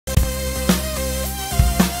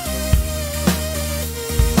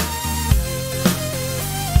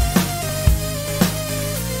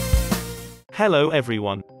Hello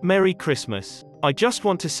everyone. Merry Christmas. I just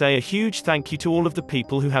want to say a huge thank you to all of the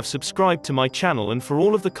people who have subscribed to my channel and for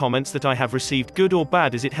all of the comments that I have received, good or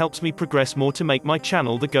bad, as it helps me progress more to make my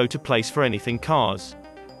channel the go-to place for anything cars.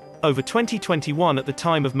 Over 2021, at the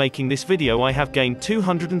time of making this video, I have gained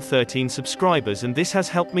 213 subscribers, and this has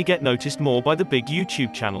helped me get noticed more by the big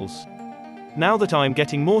YouTube channels. Now that I am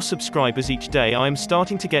getting more subscribers each day, I am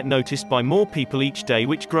starting to get noticed by more people each day,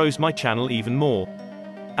 which grows my channel even more.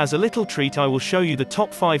 As a little treat, I will show you the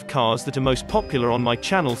top 5 cars that are most popular on my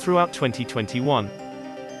channel throughout 2021.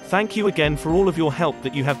 Thank you again for all of your help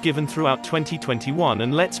that you have given throughout 2021,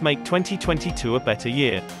 and let's make 2022 a better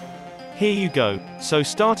year. Here you go. So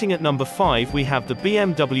starting at number 5, we have the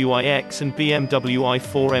BMW iX and BMW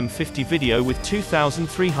i4 M50 video with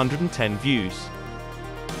 2,310 views.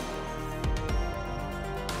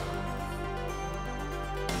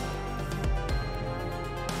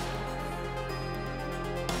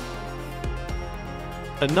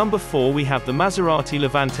 At number 4, we have the Maserati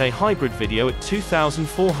Levante hybrid video at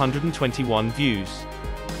 2,421 views.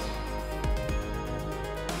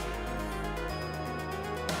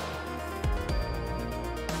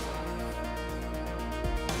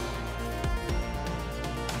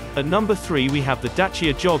 At number 3, we have the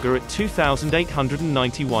Dacia Jogger at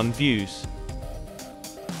 2,891 views.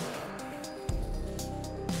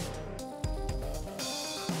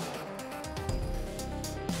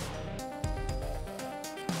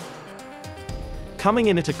 Coming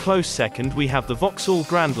in at a close second, we have the Vauxhall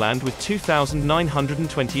Grandland with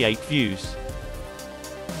 2,928 views.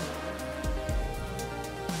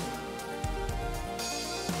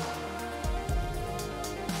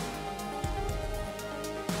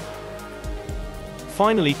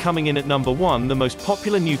 Finally, coming in at number 1, the most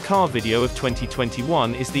popular new car video of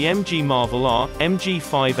 2021 is the MG Marvel R,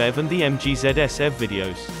 MG5 EV and the MG ZS EV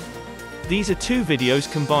videos. These are two videos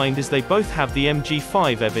combined, as they both have the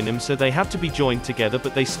MG5 EV in them, so they have to be joined together,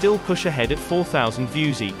 but they still push ahead at 4,000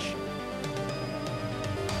 views each.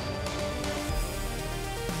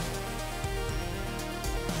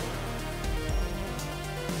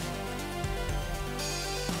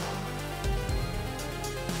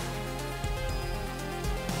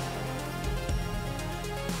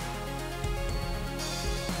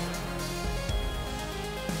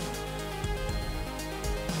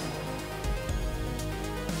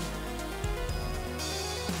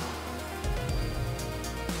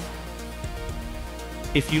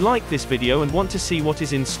 If you like this video and want to see what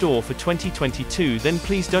is in store for 2022, then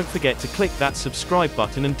please don't forget to click that subscribe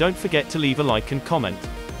button and don't forget to leave a like and comment.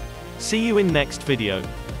 See you in next video.